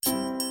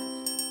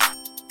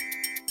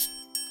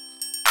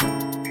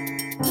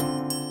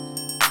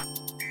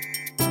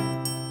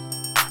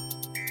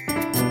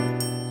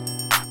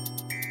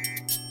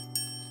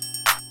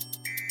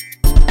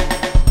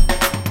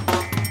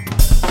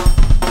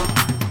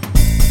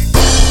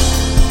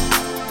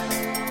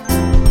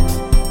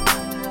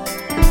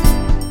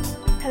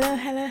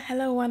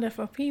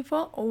wonderful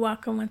people.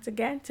 Welcome once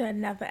again to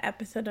another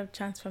episode of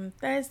Transform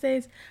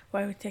Thursdays,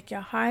 where we take your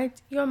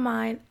heart, your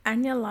mind,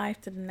 and your life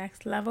to the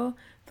next level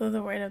through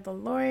the word of the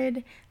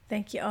Lord.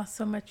 Thank you all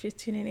so much for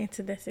tuning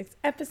into this week's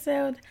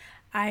episode.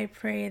 I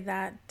pray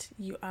that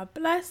you are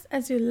blessed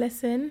as you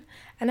listen,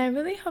 and I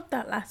really hope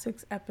that last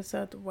week's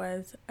episode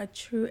was a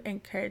true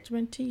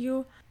encouragement to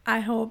you.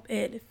 I hope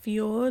it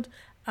fueled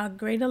a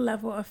greater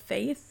level of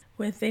faith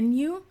within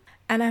you,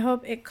 and I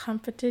hope it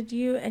comforted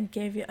you and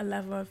gave you a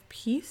level of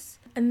peace.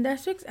 In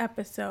this week's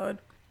episode,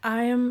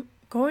 I am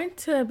going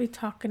to be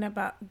talking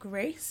about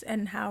grace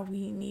and how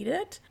we need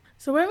it.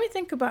 So when we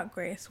think about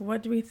grace,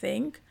 what do we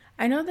think?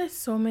 I know there's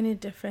so many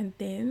different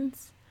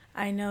things.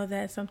 I know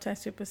that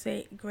sometimes people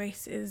say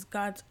grace is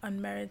God's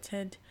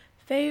unmerited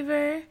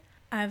favor.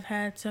 I've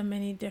heard so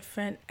many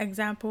different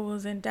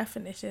examples and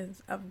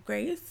definitions of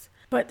grace.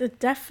 But the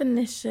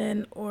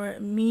definition or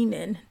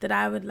meaning that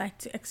I would like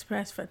to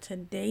express for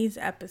today's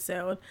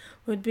episode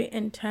would be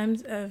in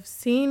terms of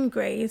seeing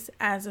grace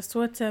as a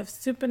sort of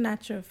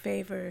supernatural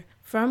favor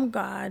from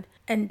God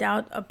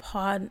endowed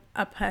upon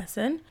a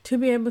person to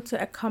be able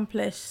to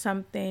accomplish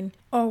something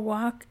or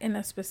walk in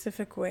a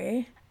specific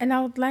way. And I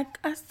would like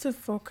us to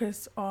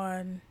focus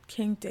on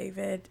King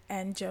David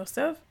and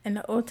Joseph in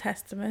the Old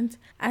Testament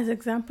as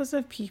examples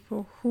of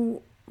people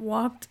who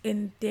walked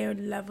in their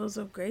levels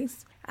of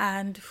grace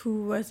and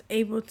who were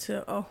able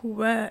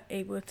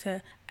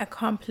to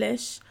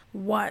accomplish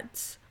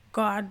what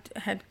God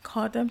had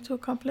called them to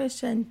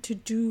accomplish and to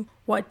do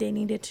what they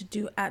needed to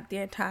do at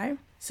their time.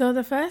 So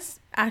the first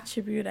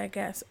attribute, I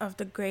guess, of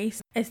the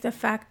grace is the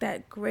fact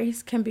that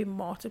grace can be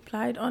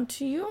multiplied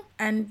onto you.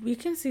 And we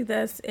can see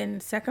this in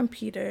 2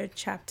 Peter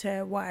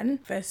chapter 1,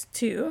 verse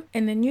 2.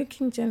 In the New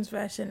King James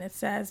Version, it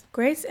says,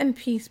 "Grace and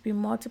peace be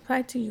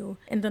multiplied to you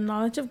in the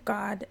knowledge of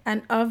God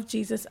and of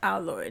Jesus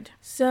our Lord."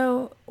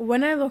 So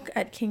when I look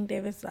at King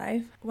David's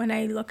life, when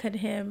I look at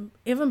him,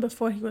 even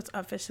before he was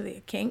officially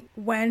a king,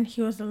 when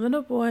he was a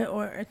little boy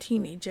or a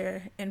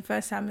teenager in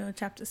 1 Samuel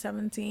chapter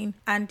 17,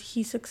 and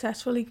he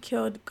successfully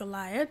killed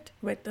Goliath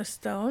with the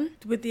stone,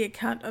 with the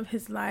account of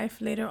his life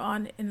later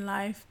on in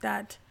life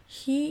that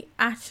he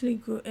actually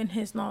grew in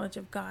his knowledge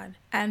of God.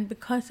 And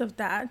because of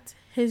that,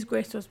 his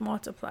grace was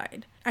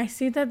multiplied. I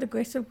see that the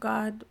grace of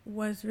God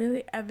was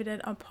really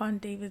evident upon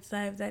David's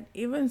life, that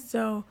even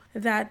so,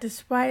 that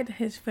despite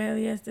his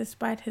failures,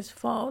 despite his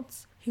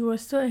faults, he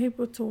was still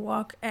able to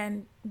walk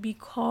and be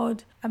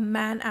called a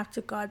man after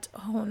God's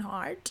own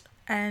heart.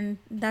 And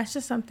that's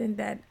just something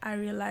that I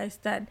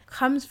realized that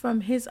comes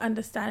from his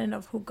understanding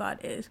of who God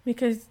is.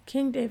 Because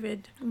King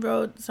David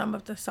wrote some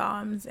of the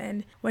Psalms,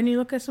 and when you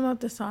look at some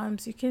of the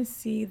Psalms, you can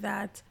see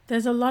that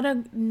there's a lot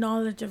of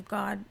knowledge of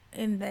God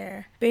in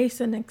there,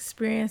 based on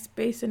experience,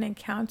 based on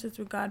encounters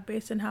with God,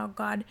 based on how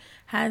God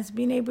has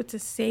been able to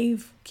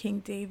save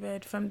King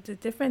David from the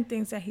different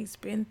things that he's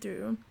been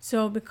through.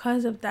 So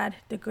because of that,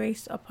 the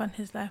grace upon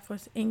his life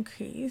was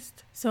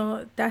increased.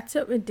 So that's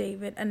it with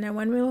David. And then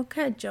when we look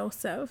at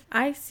Joseph,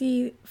 I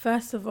see,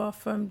 first of all,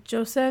 from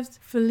Joseph's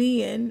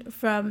fleeing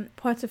from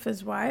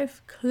Potiphar's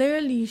wife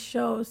clearly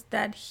shows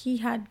that he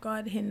had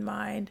God in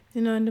mind.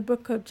 You know, in the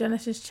book of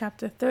Genesis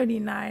chapter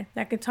 39,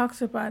 like it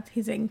talks about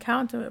his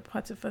encounter with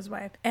Potiphar's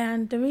wife.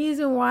 And the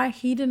reason why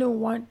he didn't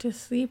want to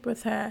sleep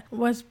with her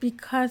was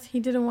because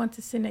he didn't want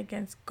to sin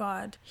against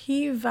God.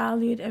 He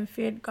valued and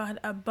feared God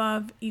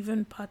above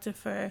even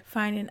Potiphar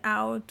finding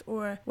out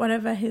or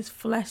whatever his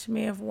flesh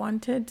may have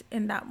wanted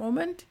in that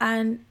moment.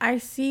 And I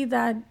see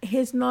that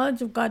his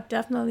knowledge of God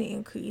definitely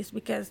increased,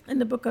 because in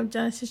the book of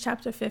Genesis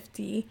chapter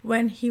 50,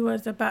 when he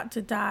was about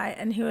to die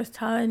and he was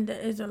telling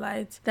the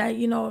Israelites that,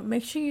 you know,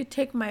 make sure you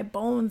take my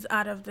bones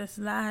out of this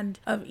land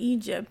of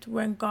Egypt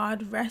when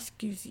God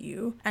rescues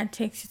you and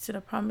takes you to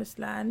the promised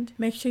land.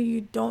 Make sure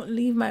you don't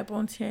leave my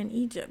bones here in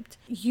Egypt.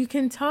 You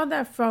can tell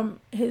that from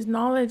his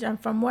knowledge and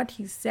from what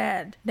he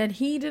said, that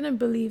he didn't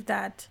believe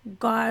that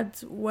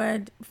God's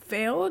word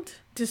failed.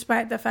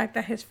 Despite the fact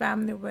that his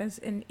family was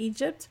in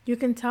Egypt, you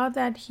can tell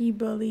that he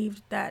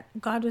believed that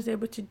God was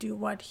able to do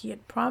what he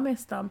had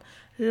promised them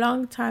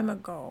long time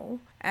ago,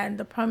 and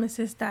the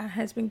promises that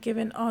has been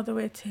given all the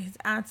way to his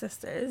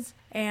ancestors.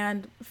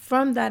 And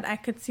from that, I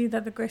could see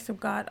that the grace of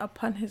God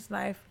upon his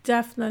life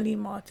definitely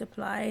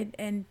multiplied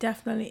and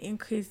definitely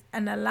increased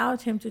and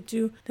allowed him to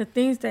do the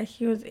things that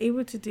he was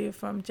able to do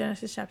from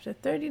Genesis chapter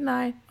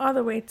 39 all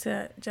the way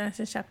to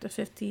Genesis chapter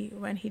 50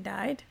 when he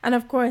died. And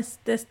of course,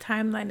 this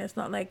timeline is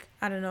not like,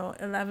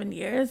 11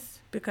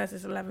 years because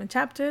it's 11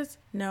 chapters.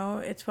 No,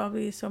 it's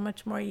probably so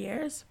much more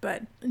years.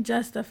 But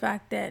just the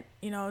fact that,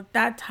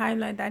 that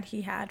timeline that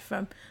he had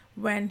from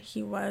when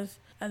he was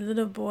a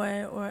little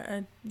boy or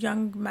a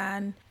young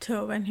man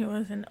to when he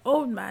was an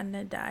old man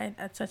that died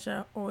at such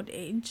an old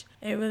age,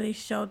 it really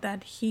showed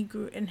that he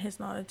grew in his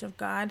knowledge of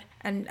God.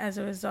 And as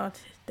a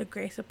result, the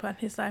grace upon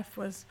his life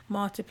was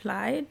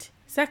multiplied.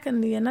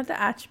 Secondly, another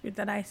attribute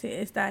that I see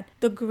is that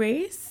the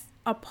grace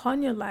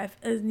upon your life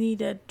is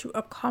needed to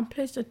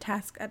accomplish the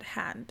task at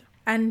hand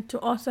and to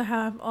also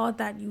have all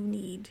that you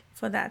need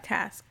for that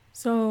task.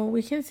 So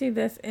we can see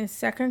this in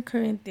 2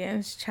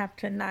 Corinthians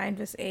chapter 9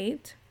 verse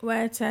 8,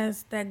 where it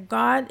says that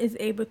God is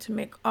able to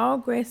make all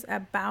grace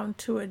abound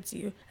towards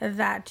you,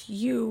 that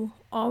you,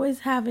 always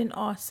having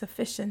all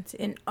sufficiency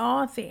in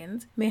all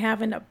things, may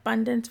have an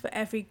abundance for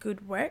every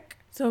good work.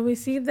 So we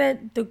see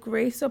that the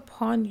grace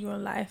upon your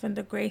life and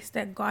the grace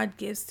that God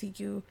gives to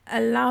you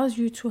allows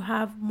you to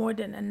have more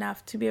than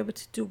enough to be able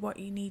to do what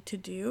you need to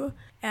do.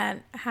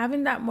 And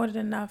having that more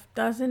than enough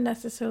doesn't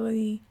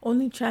necessarily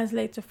only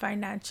translate to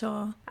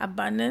financial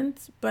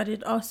abundance, but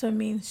it also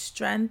means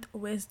strength,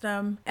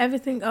 wisdom,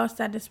 everything else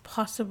that is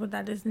possible,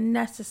 that is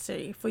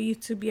necessary for you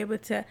to be able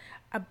to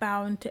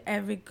abound to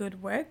every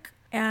good work.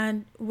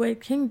 And with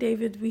King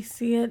David, we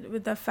see it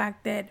with the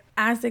fact that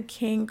as a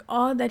king,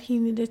 all that he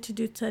needed to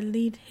do to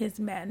lead his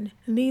men,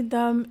 lead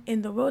them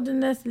in the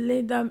wilderness,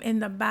 lead them in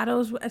the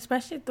battles,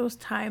 especially those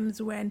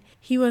times when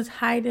he was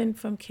hiding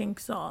from King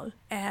Saul.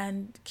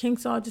 And King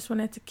Saul just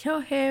wanted to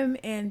kill him,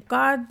 and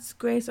God's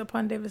grace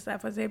upon David's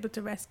life was able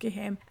to rescue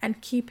him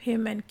and keep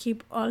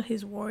all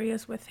his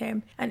warriors with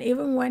him. And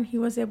even when he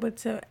was able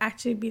to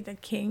actually be the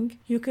king,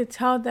 you could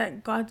tell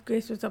that God's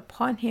grace was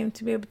upon him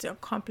to be able to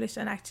accomplish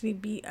and actually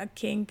be a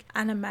king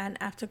and a man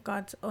after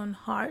God's own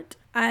heart.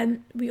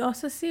 And we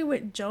also see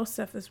with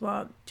Joseph as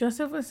well.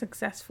 Joseph was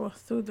successful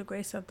through the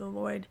grace of the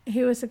Lord.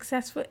 He was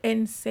successful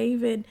in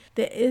saving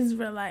the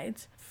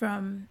Israelites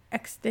from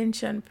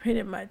extinction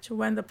pretty much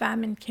when the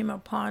famine came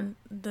upon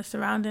the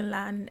surrounding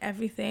land and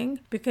everything,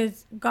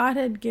 because God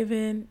had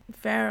given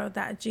Pharaoh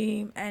that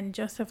dream and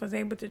Joseph was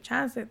able to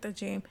translate the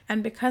dream.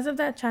 And because of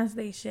that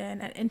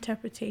translation and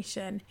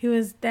interpretation, he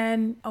was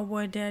then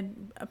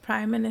awarded a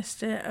prime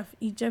minister of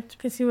Egypt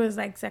because he was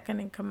like second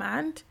in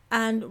command.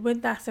 And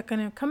with that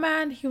second in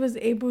command, he was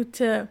able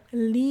to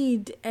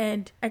lead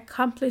and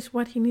accomplish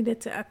what he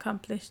needed to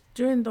accomplish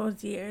during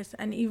those years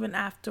and even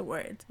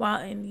afterwards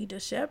while in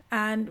leadership.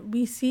 And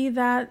we see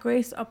that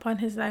grace upon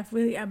his life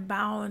really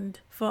abound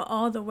for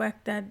all the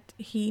work that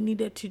he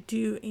needed to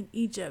do in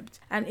Egypt,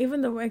 and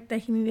even the work that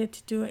he needed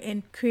to do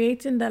in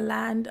creating the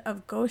land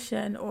of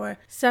Goshen, or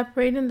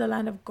separating the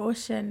land of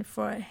Goshen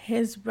for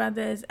his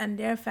brothers and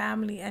their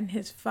family and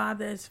his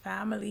father's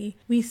family.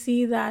 We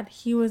see that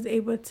he was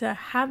able to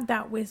have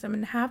that wisdom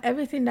and have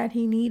everything that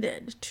he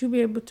needed to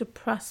be able to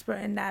prosper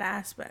in that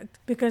aspect,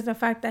 because the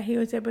fact that he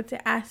was able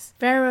to ask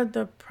Pharaoh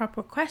the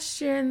proper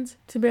questions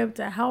to be able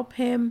to help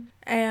him,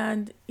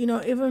 and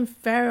even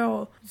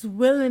Pharaoh's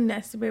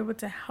willingness to be able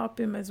to help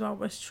him as well,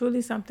 was truly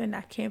something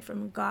that came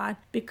from God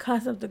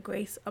because of the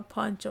grace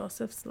upon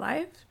Joseph's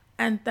life.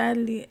 And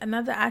thirdly,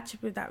 another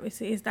attribute that we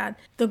see is that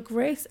the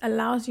grace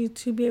allows you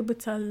to be able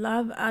to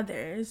love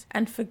others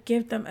and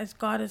forgive them as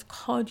God has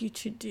called you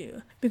to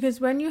do. Because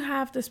when you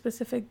have the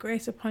specific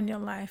grace upon your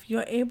life,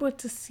 you're able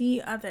to see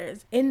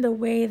others in the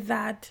way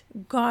that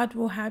God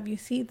will have you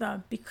see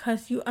them,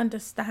 because you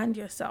understand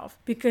yourself,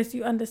 because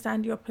you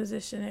understand your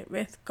position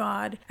with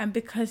God, and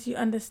because you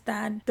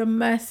understand the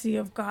mercy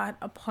of God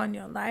upon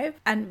your life.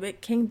 And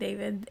with King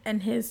David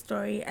and his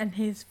story and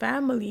his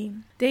family,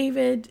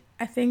 David,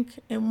 I think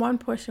in one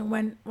portion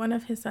when one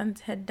of his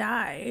sons had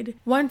died,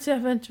 one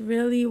servant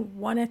really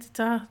wanted to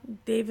tell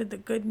David the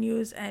good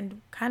news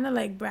and kind of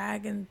like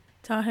brag and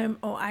tell him,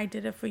 oh, I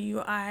did it for you.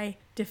 I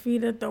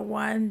defeated the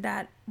one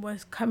that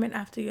was coming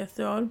after your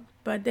throne.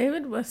 But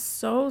David was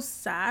so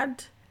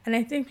sad. And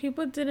I think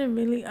people didn't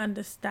really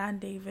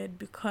understand David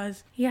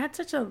because he had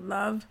such a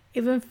love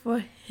even for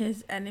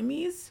his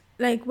enemies.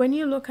 Like when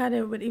you look at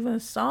it with even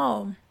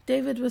Saul,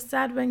 David was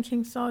sad when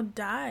King Saul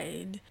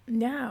died.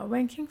 Yeah,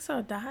 when King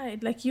Saul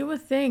died, like you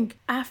would think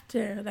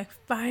after, like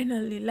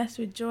finally, let's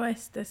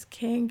rejoice, this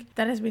king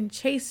that has been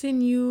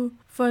chasing you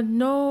for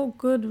no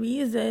good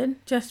reason,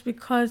 just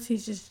because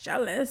he's just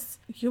jealous.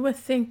 You would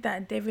think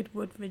that David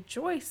would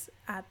rejoice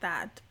at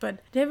that, but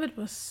David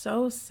was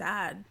so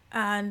sad.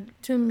 And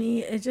to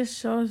me, it just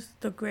shows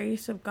the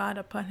grace of God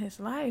upon his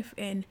life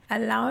in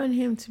allowing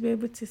him to be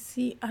able to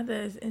see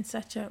others in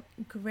such a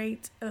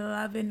great,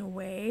 loving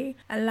way,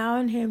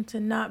 allowing him to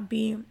not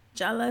be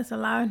jealous,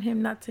 allowing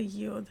him not to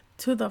yield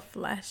to the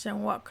flesh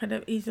and what could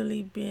have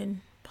easily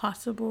been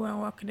possible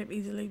and what could have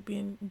easily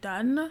been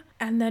done.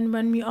 And then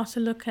when we also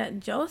look at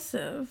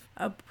Joseph,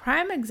 a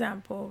prime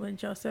example with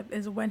Joseph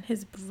is when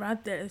his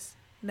brothers,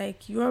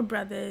 like your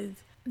brothers,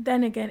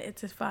 then again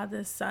it's his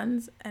father's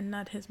sons and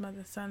not his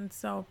mother's sons,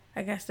 so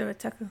I guess they were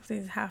technically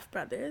his half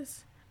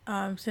brothers,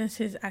 since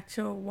his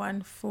actual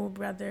one full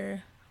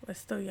brother was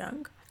still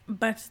young.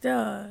 But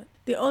still,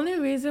 the only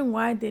reason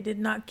why they did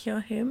not kill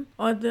him,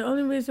 or the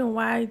only reason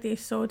why they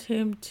sold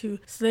him to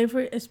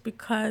slavery, is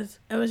because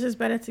it was just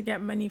better to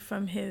get money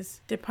from his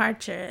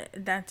departure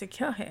than to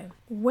kill him,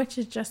 which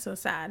is just so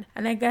sad.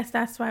 And I guess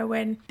that's why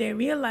when they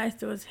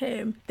realized it was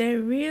him, they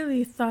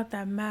really thought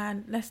that,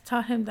 man, let's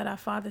tell him that our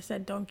father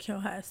said don't kill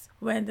us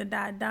when the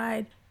dad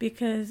died.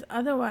 Because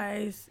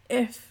otherwise,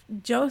 if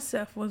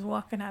Joseph was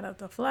walking out of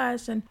the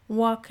flesh and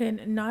walking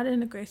not in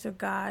the grace of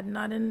God,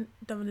 not in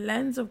the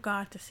lens of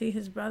God to see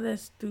his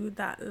brothers through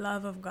that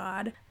love of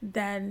God,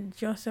 then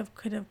Joseph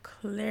could have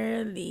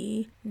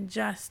clearly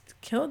just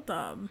killed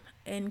them.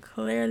 and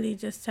clearly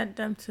just sent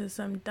them to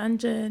some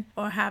dungeon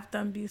or have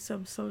them be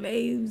some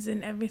slaves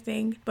and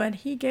everything. But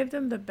he gave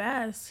them the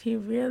best. He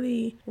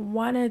really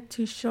wanted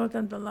to show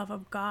them the love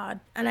of God.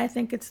 And I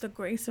think it's the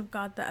grace of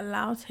God that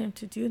allows him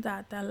to do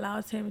that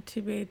allows him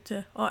to be able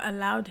to, or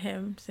allowed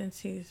him, since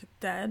he's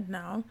dead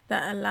now,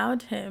 that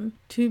allowed him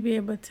to be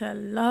able to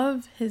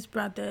love his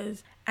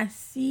brothers and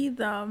see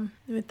them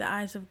with the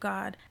eyes of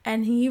God.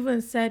 And he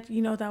even said,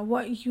 that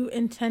what you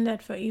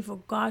intended for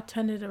evil, God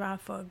turned it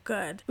around for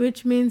good,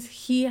 which means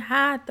he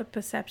had the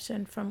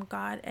perception from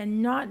God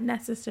and not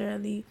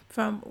necessarily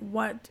from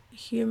what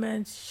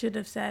humans should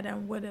have said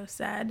and would have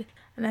said.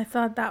 And I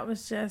thought that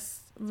was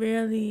just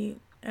really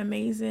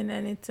amazing,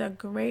 and it's a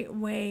great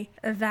way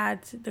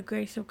that the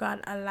grace of God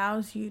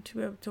allows you to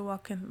be able to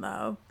walk in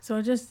love.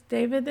 So just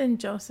David and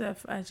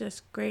Joseph are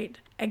just great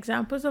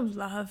examples of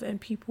love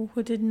and people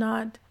who did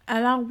not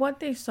allow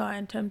what they saw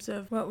in terms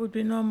of what would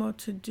be normal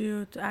to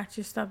do to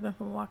actually stop them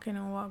from walking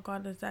in what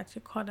God has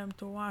actually called them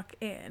to walk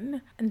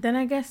in. And then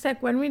I guess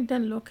when we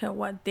then look at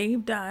what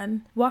they've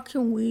done, what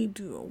can we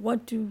do?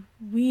 What do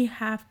we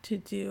have to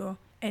do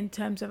in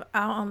terms of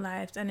our own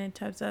lives and in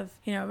terms of,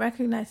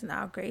 recognizing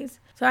our grace?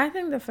 So I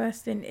think the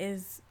first thing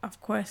is, of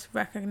course,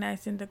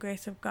 recognizing the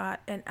grace of God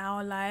in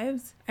our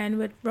lives. And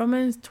with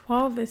Romans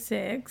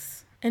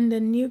 12:6, in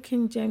the New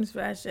King James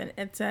Version,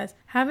 it says,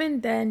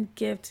 having then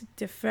gifts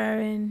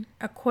differing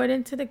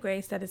according to the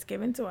grace that is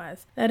given to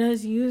us, let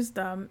us use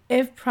them.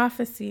 If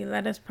prophecy,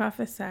 let us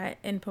prophesy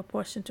in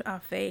proportion to our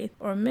faith,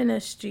 or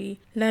ministry,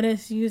 let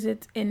us use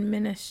it in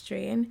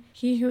ministering.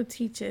 He who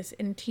teaches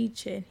in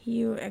teaching, he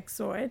who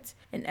exhorts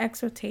in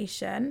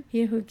exhortation,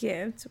 he who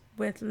gives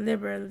with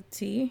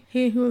liberality,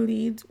 he who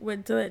leads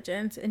with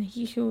diligence, and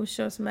he who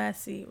shows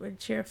mercy with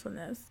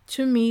cheerfulness.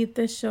 To me,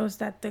 this shows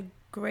that the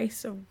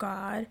grace of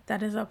God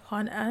that is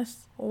upon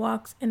us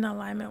walks in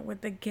alignment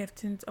with the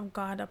giftings of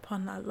God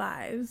upon our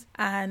lives.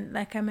 And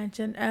like I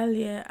mentioned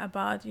earlier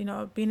about,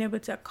 being able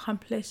to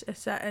accomplish a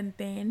certain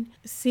thing,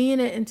 seeing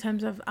it in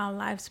terms of our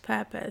life's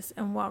purpose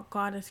and what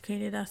God has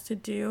created us to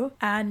do,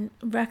 and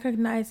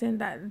recognizing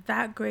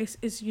that grace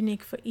is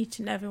unique for each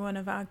and every one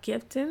of our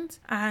giftings.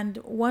 And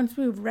once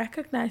we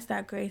recognize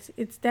that grace,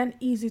 it's then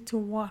easy to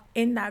walk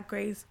in that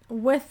grace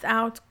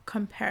without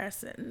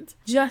comparisons,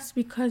 just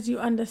because you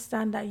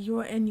understand that you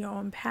are in your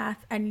own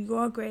path and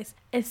your grace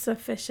is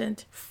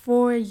sufficient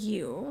for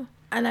you.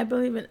 And I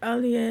believe in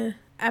earlier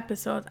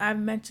episodes I've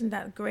mentioned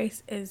that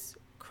grace is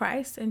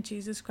Christ and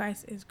Jesus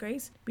Christ is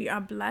grace. We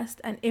are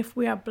blessed, and if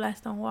we are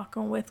blessed and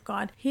walking with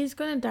God, He's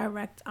going to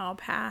direct our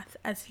path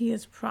as He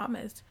has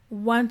promised.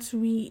 Once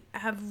we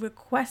have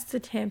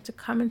requested Him to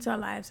come into our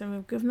lives and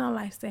we've given our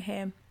lives to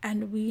Him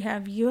and we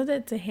have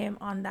yielded to Him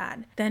on that,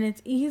 then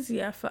it's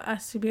easier for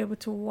us to be able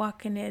to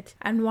walk in it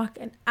and walk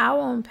in our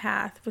own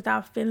path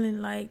without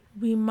feeling like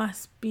we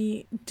must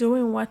be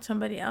doing what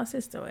somebody else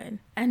is doing.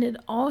 And it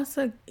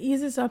also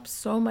eases up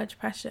so much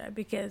pressure,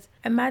 because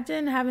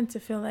imagine having to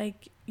feel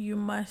like you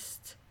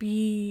must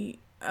be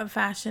a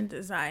fashion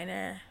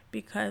designer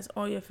because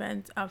all your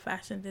friends are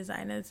fashion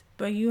designers,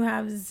 but you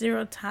have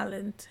zero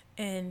talent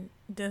in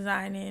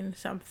designing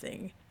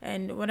something,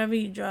 and whatever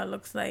you draw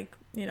looks like,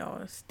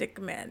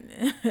 stick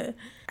man.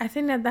 I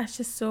think that's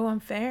just so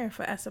unfair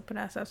for us to put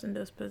ourselves in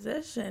those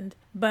positions.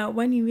 But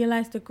when you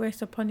realize the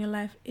grace upon your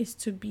life is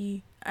to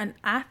be an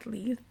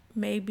athlete,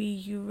 maybe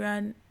you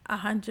run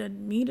 100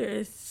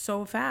 meters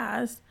so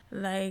fast,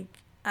 like,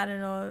 I don't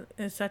know,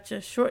 in such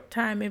a short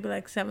time, maybe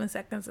like 7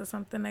 seconds or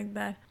something like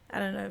that. I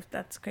don't know if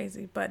that's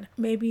crazy, but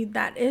maybe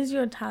that is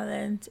your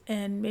talent,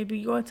 and maybe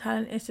your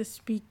talent is to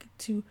speak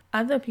to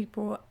other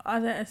people,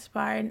 other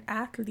aspiring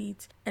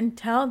athletes, and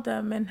tell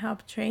them and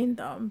help train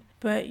them.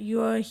 But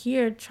you're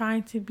here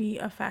trying to be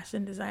a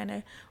fashion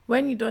designer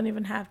when you don't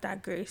even have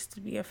that grace to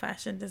be a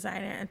fashion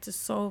designer and to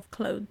sew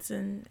clothes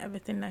and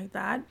everything like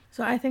that.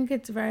 So I think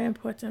it's very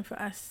important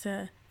for us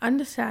to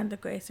understand the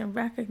grace and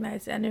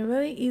recognize it, and it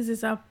really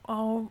eases up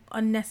all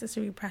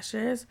unnecessary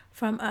pressures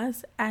from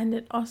us, and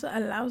it also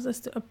allows us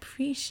to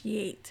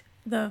appreciate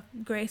the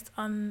grace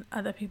on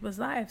other people's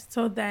lives.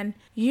 So then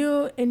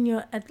you, in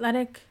your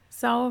athletic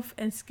self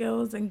and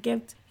skills and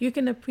gifts, you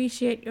can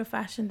appreciate your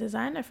fashion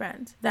designer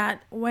friends,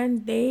 that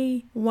when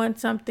they want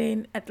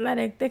something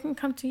athletic, they can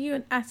come to you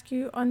and ask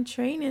you on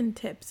training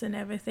tips and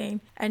everything,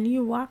 and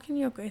you walk in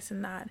your grace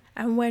in that.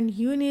 And when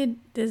you need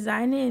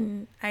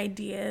designing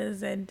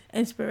ideas and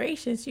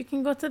inspirations, you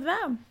can go to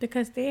them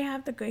because they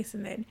have the grace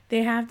in it,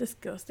 they have the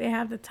skills, they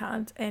have the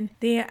talent, and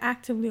they are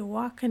actively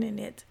walking in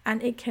it,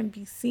 and it can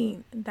be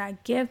seen.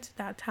 That gift,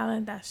 that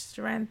talent, that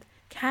strength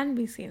can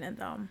be seen in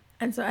them.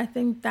 And so I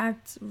think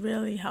that's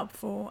really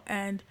helpful.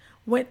 And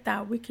with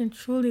that, we can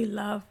truly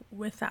love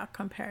without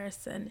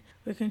comparison.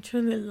 We can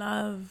truly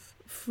love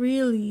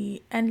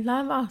freely and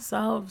love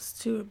ourselves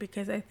too,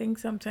 because I think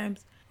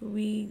sometimes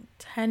we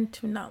tend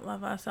to not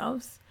love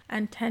ourselves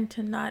and tend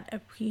to not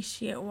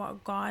appreciate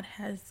what God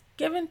has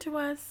given to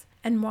us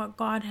and what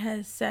God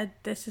has said,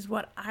 this is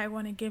what I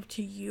want to give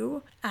to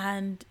you,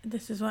 and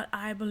this is what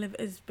I believe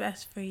is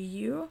best for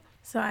you.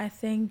 So I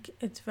think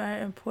it's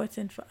very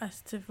important for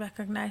us to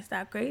recognize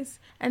that grace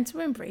and to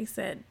embrace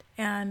it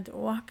and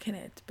walk in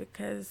it,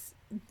 because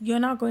you're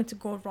not going to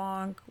go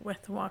wrong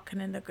with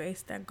walking in the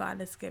grace that God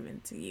has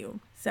given to you.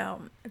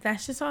 So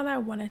that's just all I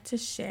wanted to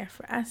share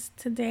for us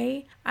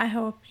today. I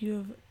hope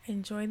you've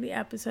enjoyed the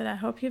episode. I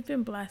hope you've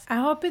been blessed. I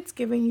hope it's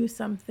giving you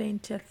something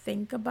to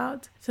think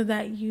about, so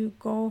that you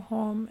go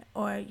home,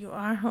 or you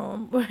are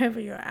home, wherever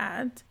you're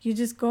at. You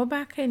just go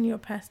back in your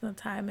personal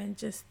time and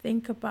just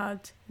think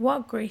about,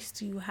 what grace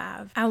do you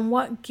have, and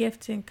what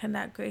gifting can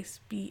that grace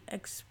be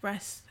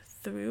expressed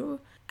through,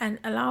 and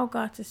allow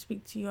God to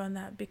speak to you on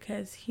that,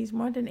 because He's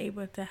more than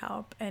able to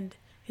help, and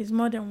He's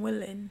more than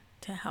willing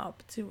to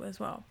help too as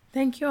well.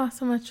 Thank you all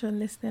so much for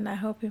listening. I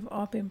hope you've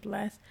all been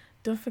blessed.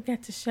 Don't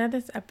forget to share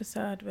this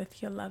episode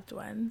with your loved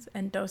ones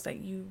and those that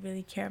you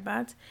really care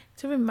about,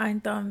 to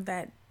remind them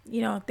that,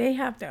 you know, they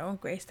have their own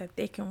grace that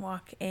they can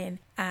walk in,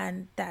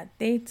 and that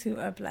they too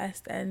are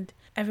blessed. And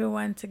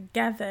everyone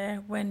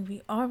together, when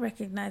we all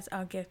recognize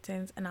our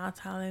giftings and our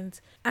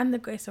talents and the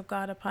grace of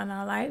God upon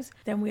our lives,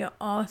 then we are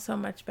all so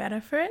much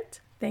better for it.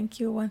 Thank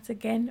you once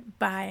again.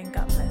 Bye, and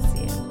God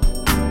bless you.